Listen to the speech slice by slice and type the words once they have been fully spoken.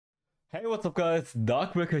Hey, what's up guys,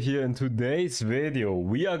 Darkbreaker here. In today's video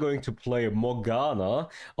we are going to play Morgana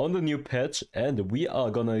on the new patch, and we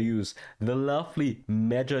are gonna use the lovely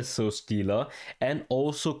Magi Soul Stealer and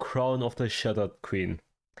also Crown of the Shattered Queen.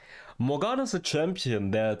 Morgana is a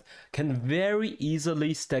champion that can very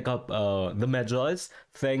easily stack up the Magi's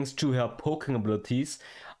thanks to her poking abilities.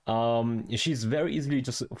 She's very easily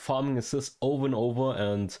just farming assists over and over,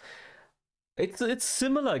 and it's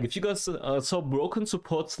similar. If you guys saw Broken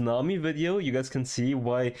Support's Nami video, you guys can see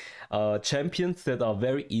why champions that are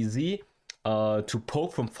very easy to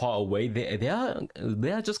poke from far away, they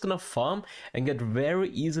are just gonna farm and get very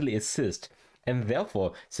easily assist. And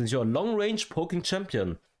therefore, since you're a long range poking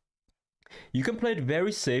champion, you can play it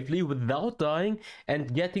very safely without dying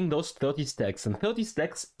and getting those 30 stacks. And 30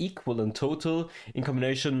 stacks equal in total, in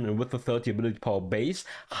combination with the 30 ability power base,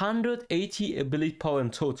 180 ability power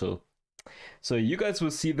in total. So you guys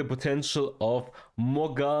will see the potential of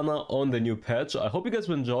Morgana on the new patch. I hope you guys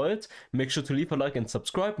will enjoy it. Make sure to leave a like and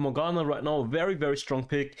subscribe. Morgana right now, very strong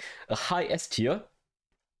pick, a high S tier.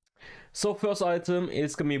 So first item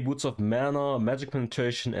is gonna be Boots of Mana, Magic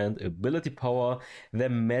Penetration and Ability Power.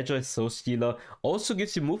 Then Magi Soul Stealer also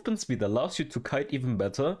gives you movement speed, allows you to kite even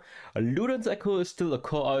better. Luden's Echo is still a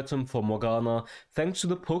core item for Morgana, thanks to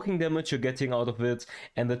the poking damage you're getting out of it,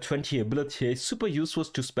 and the 20 ability is super useful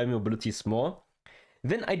to spam your abilities more.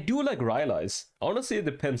 Then I do like Rylai's. Honestly, it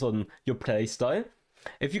depends on your playstyle.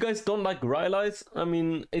 If you guys don't like Rylai's, I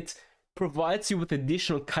mean, it's provides you with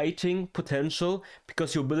additional kiting potential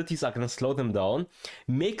because your abilities are going to slow them down,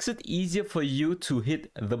 makes it easier for you to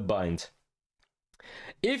hit the bind.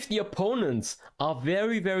 If the opponents are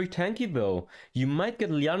very tanky though, you might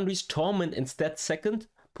get Liandry's Torment instead second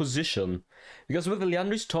position, because with the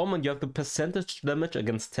Liandry's Torment you have the percentage damage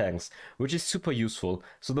against tanks, which is super useful.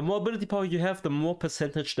 So the more ability power you have, the more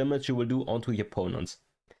percentage damage you will do onto the opponents.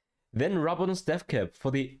 Then Rabbanon's Death Cap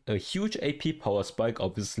for the huge AP power spike,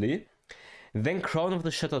 obviously. Then Crown of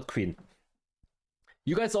the Shattered Queen.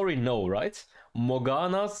 You guys already know, right?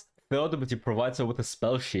 Morgana's third ability provides her with a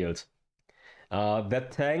spell shield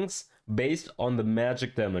that tanks based on the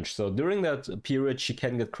magic damage. So during that period she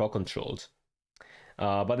can get crowd controlled.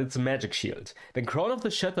 But it's a magic shield. Then Crown of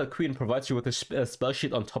the Shattered Queen provides you with a spell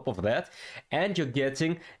shield on top of that, and you're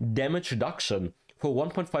getting damage reduction for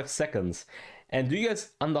 1.5 seconds. And do you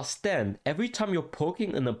guys understand? Every time you're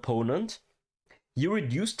poking an opponent, you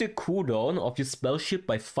reduce the cooldown of your spell shield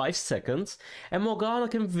by 5 seconds, and Morgana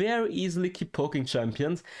can very easily keep poking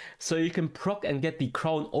champions, so you can proc and get the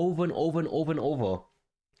crown over and over.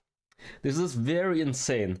 This is very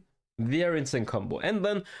insane combo. And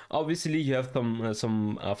then obviously you have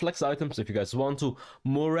some flex items if you guys want to.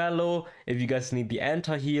 Morello if you guys need the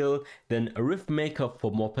anti-heal. Then a Rift Maker for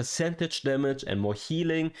more percentage damage and more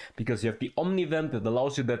healing, because you have the Omnivamp that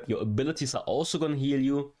allows you that your abilities are also gonna heal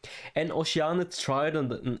you. And Oceanid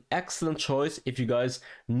Trident, an excellent choice if you guys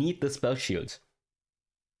need the spell shield.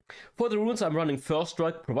 For the runes, I'm running First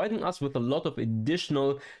Strike, providing us with a lot of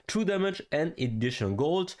additional true damage and additional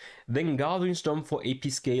gold. Then Gathering Storm for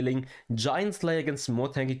AP scaling. Giant Slayer against more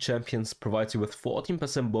tanky champions provides you with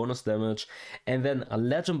 14% bonus damage. And then a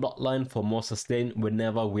Legend Bloodline for more sustain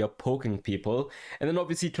whenever we are poking people. And then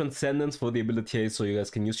obviously Transcendence for the ability, so you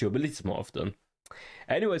guys can use your abilities more often.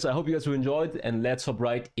 Anyways, I hope you guys enjoyed, and let's hop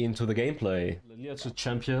right into the gameplay. Lilia's a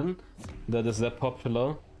champion that is that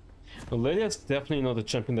popular. Well, Lilia is definitely not a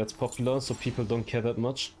champion that's popular, so people don't care that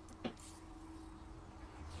much.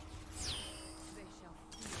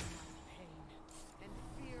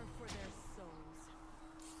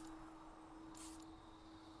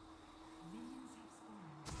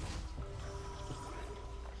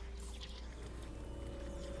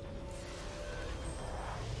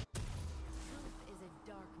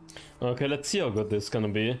 Okay, let's see how good this is gonna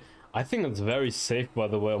be. I think it's very safe, by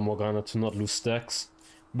the way, on Morgana to not lose stacks.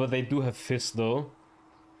 But they do have Fist though.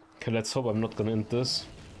 Okay, let's hope I'm not gonna end this.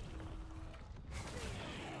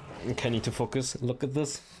 Okay, I need to focus. Look at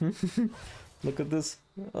this. Look at this.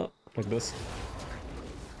 Oh, like this.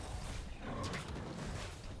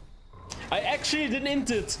 I actually didn't end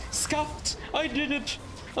it! Scuffed! I did it!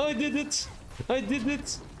 I did it! I did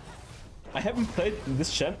it! I haven't played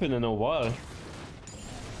this champion in a while.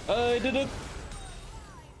 I did it!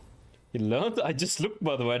 You learned? I just looked,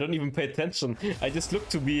 by the way, I don't even pay attention. I just look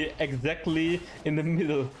to be exactly in the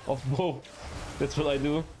middle of both. That's what I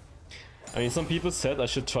do. I mean, some people said I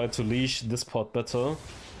should try to leash this part better.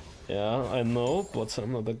 Yeah, I know, but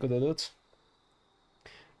I'm not that good at it.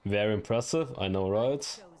 Very impressive, I know,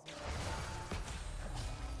 right?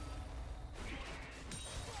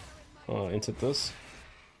 Oh, into this.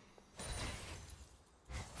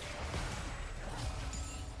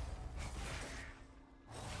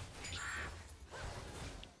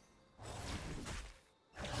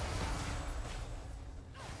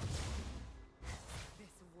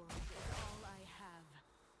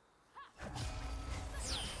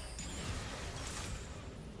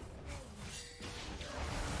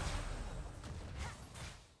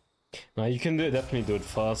 You can definitely do it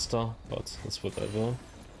faster, but it's whatever.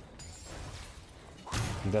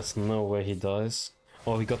 There's no way he dies.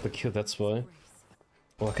 Oh, he got the kill, that's why.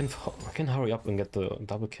 Oh, I can hurry up and get the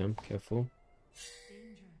double kill. Careful.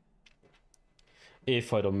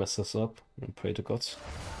 If I don't mess this up, and pray to God.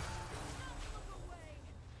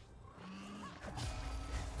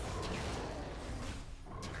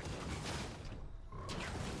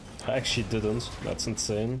 I actually didn't. That's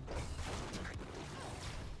insane.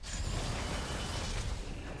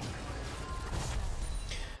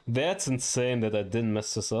 That's insane that I didn't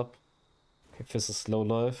mess this up. If this is slow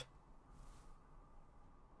life.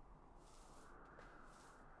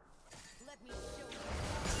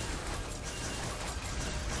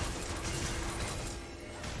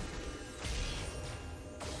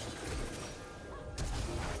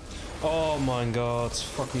 Oh my god,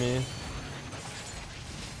 fuck me.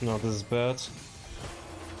 No, this is bad.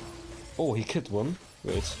 Oh, he killed one.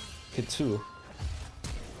 Wait, killed two.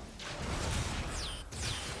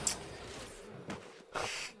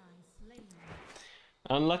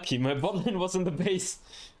 Unlucky, my bot lane was in the base.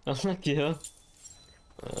 Unlucky, huh?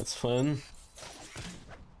 That's fine.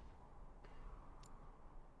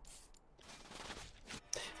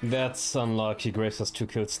 That's unlucky. Graves has 2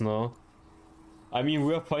 kills now. I mean,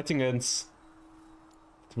 we are fighting against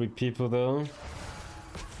 3 people though.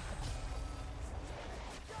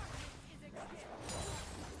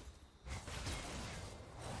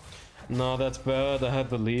 No, that's bad. I had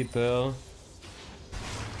the lead there.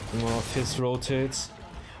 Oh, Fizz rotates.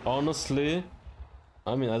 Honestly,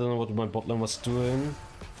 I mean, I don't know what my bot lane was doing.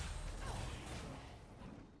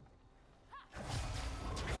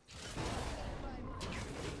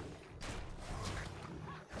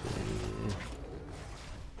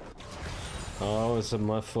 Oh, is it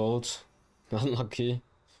my fault? Unlucky.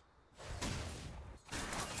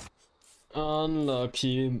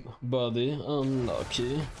 Unlucky, buddy.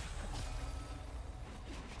 Unlucky.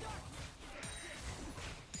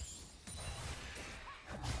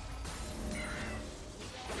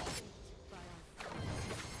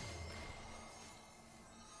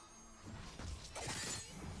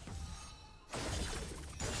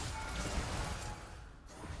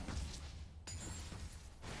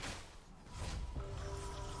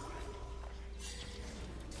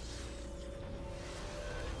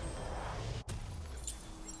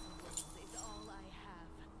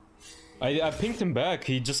 I pinged him back,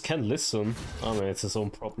 he just can't listen. I mean, it's his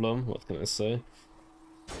own problem, what can I say?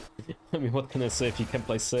 I mean, what can I say if he can't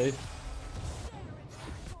play safe?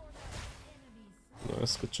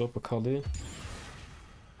 Nice, good job, Akali.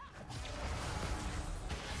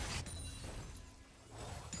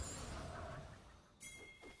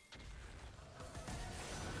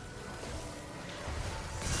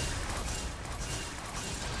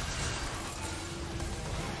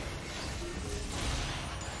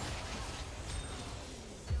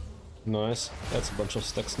 Nice, that's a bunch of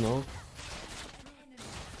stacks now.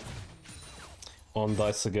 On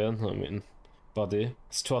dice again, I mean, buddy.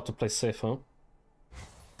 It's too hard to play safe, huh?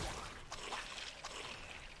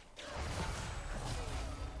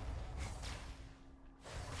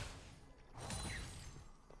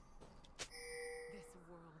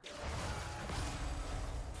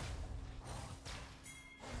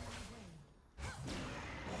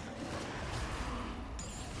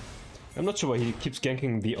 I'm not sure why he keeps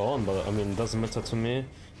ganking the on, but I mean, it doesn't matter to me.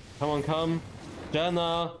 Come on, come!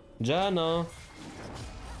 Janna! Janna!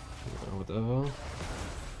 Whatever.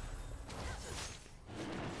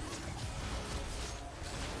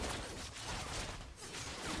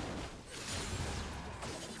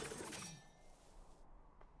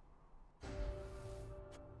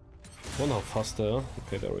 Wonder how fast they are.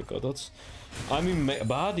 Okay, there we go. That's. I mean,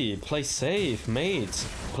 buddy, play safe, mate.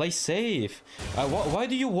 Play safe. Why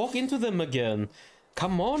do you walk into them again?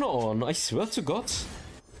 Come on, I swear to God.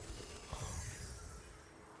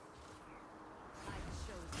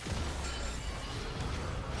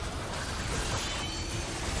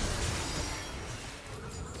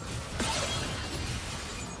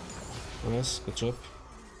 Nice, good job.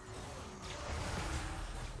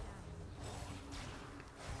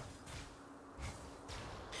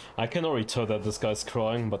 I can already tell that this guy's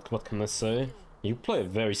crying, but what can I say? You play a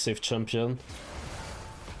very safe champion.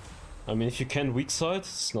 I mean, if you can weak side,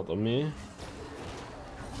 it's not on me.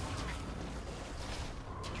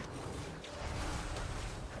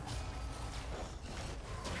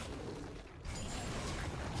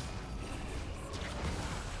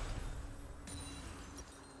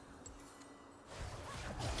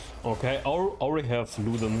 Okay, I already have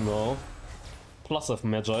Luden now. Plus I have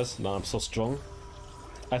Magi's. Now I'm so strong.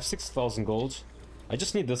 I have 6,000 gold. I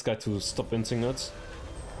just need this guy to stop inting it.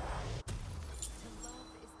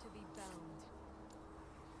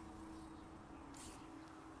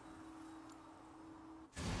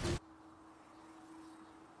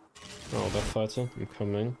 Oh, they're fighting. I'm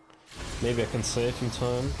coming. Maybe I can save in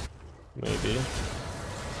time. Maybe.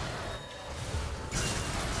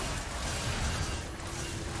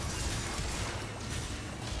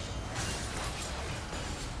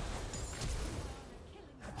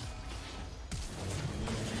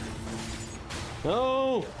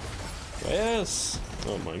 No! Yes!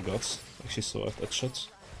 Oh my god. Actually survived that shit.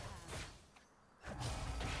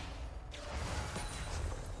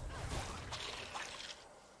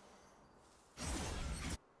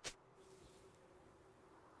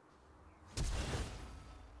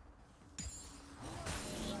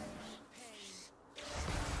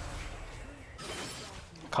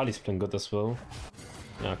 Kali's playing good as well.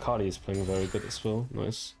 Yeah, Kali is playing very good as well.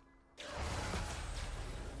 Nice.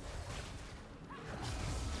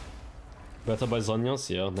 Better by Sonya's?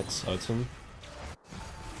 Yeah, next item.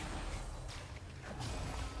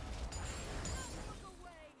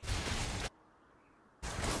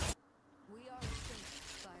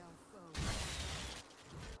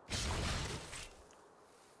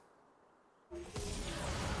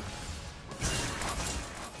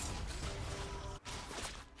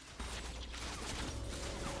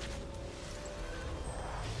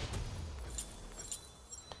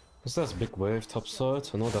 Because there's a big wave topside.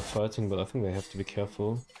 I know they're fighting, but I think they have to be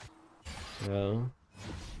careful. Yeah.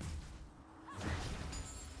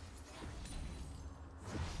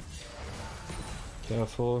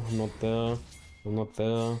 Careful, I'm not there. I'm not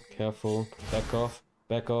there. Careful. Back off.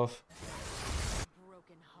 Back off.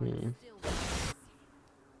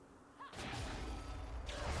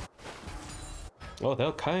 Oh,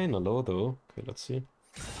 they're kinda low though. Okay, let's see.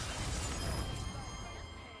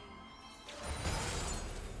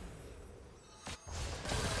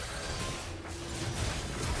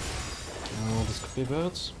 Oh, this could be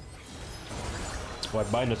bad. It's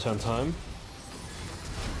white binder turn time.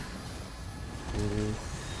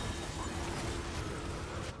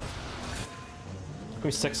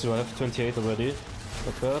 Pretty sexy, I have 28 already.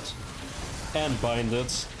 Not bad. And bind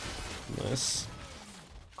it. Nice.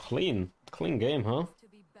 Clean. Clean game, huh?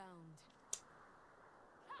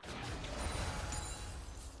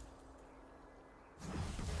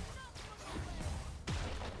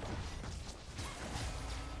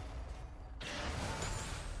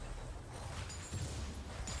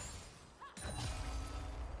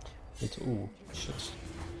 Ooh, shit.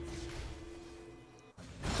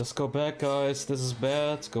 Just go back, guys. This is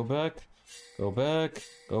bad. Go back. Go back.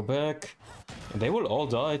 Go back. And they will all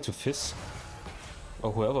die to Fizz.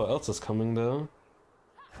 Or whoever else is coming there.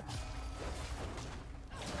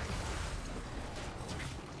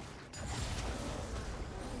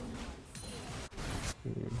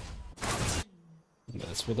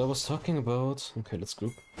 That's what I was talking about. Okay, let's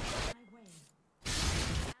group.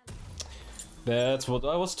 That's what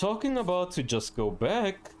I was talking about, to just go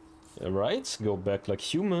back. Right? Go back like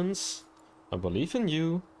humans. I believe in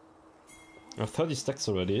you. I have 30 stacks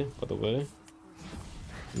already, by the way.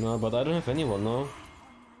 No, but I don't have anyone now.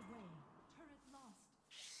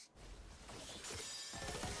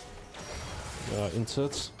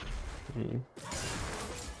 Insert.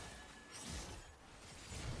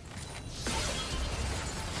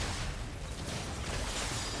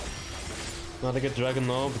 Now they get dragon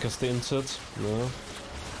now because they insert. No.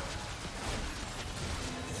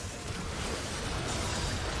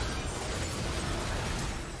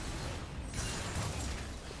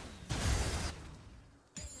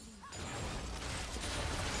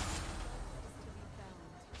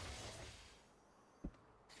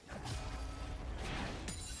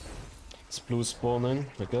 It's blue spawning,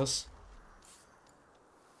 I guess.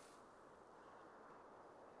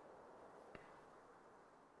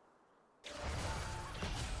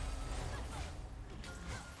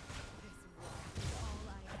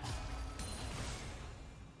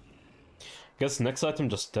 Guess next item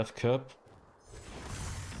just death cap.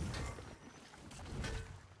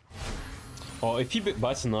 Or if he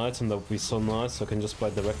buys an item, that would be so nice, so I can just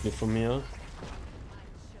buy directly from here.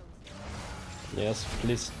 Yes,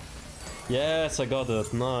 please. Yes, I got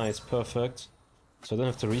it. Nice, perfect. So I don't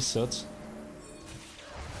have to reset.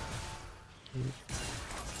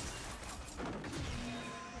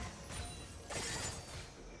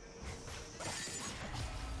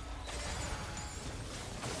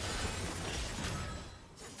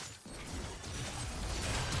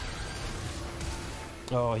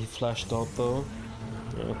 Oh, he flashed out though.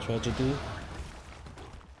 Yeah, tragedy.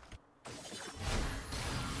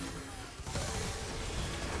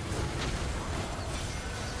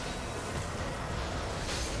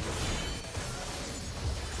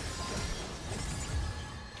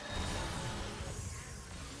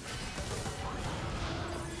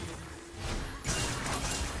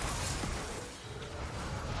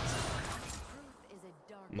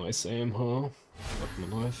 Nice aim, huh? Fuck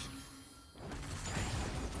my life.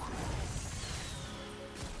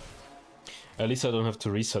 At least I don't have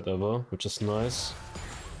to reset ever, which is nice.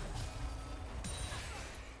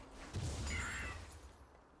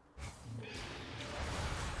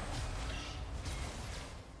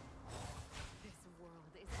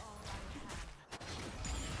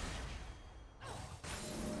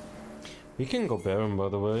 We can go Baron, by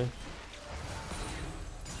the way.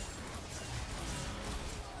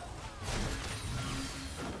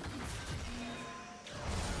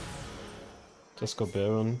 Just go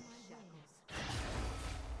Baron.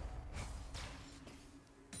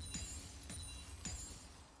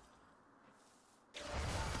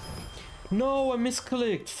 No, I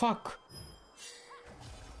misclicked. Fuck.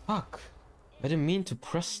 Fuck. I didn't mean to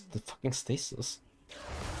press the fucking stasis.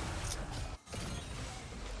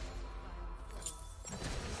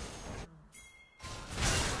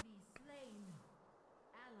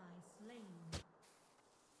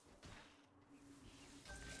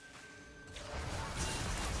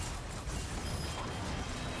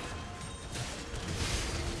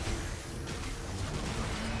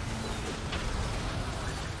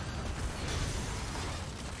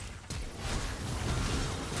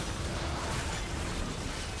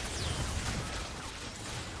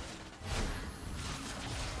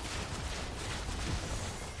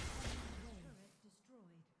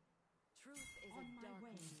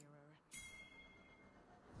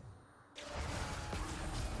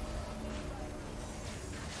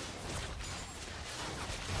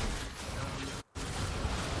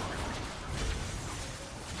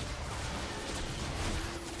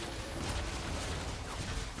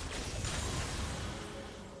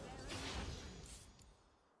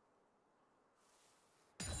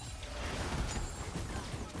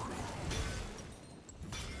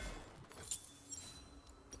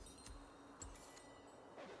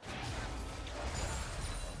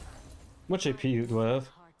 Much AP do I have?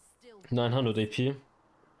 900 AP.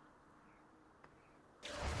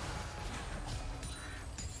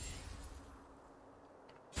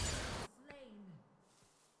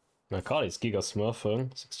 My card is Giga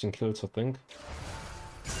Smurfing, 16 kills I think.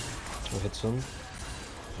 I hit him.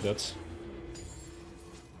 That's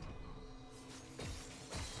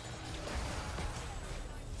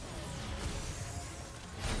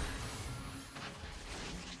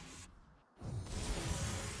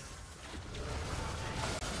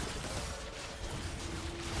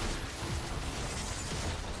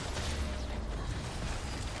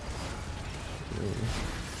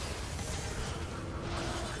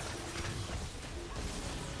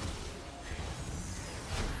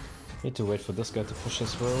need to wait for this guy to push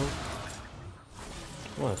as well.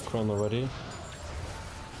 Oh, I have Crown already.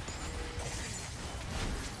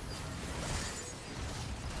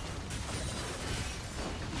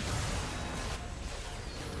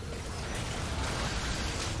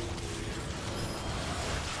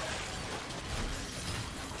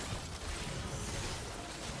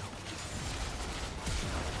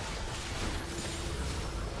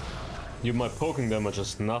 Dude, my poking damage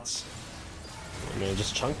is nuts. I mean, I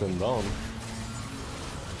just chunked them down.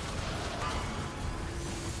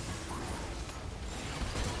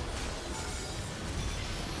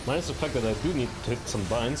 Minus the fact that I do need to hit some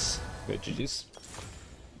binds. Okay, GG's.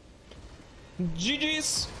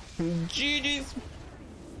 GG's! GG's!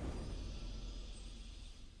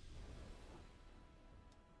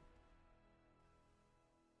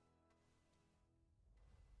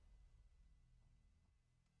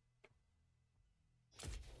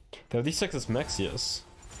 They have D6 as max, yes.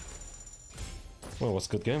 Well, was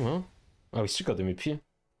a good game, huh? Oh, we still got MVP.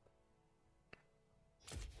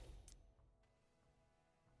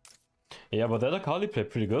 Yeah, but that Akali played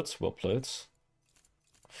pretty good. Well played.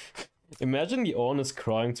 Imagine the Ornn is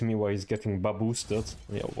crying to me while he's getting boosted.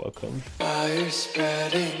 Yeah, welcome. Fire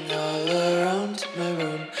spreading all around my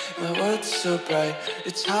room. My world's so bright,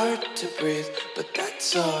 it's hard to breathe, but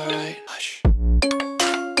that's alright. Hush.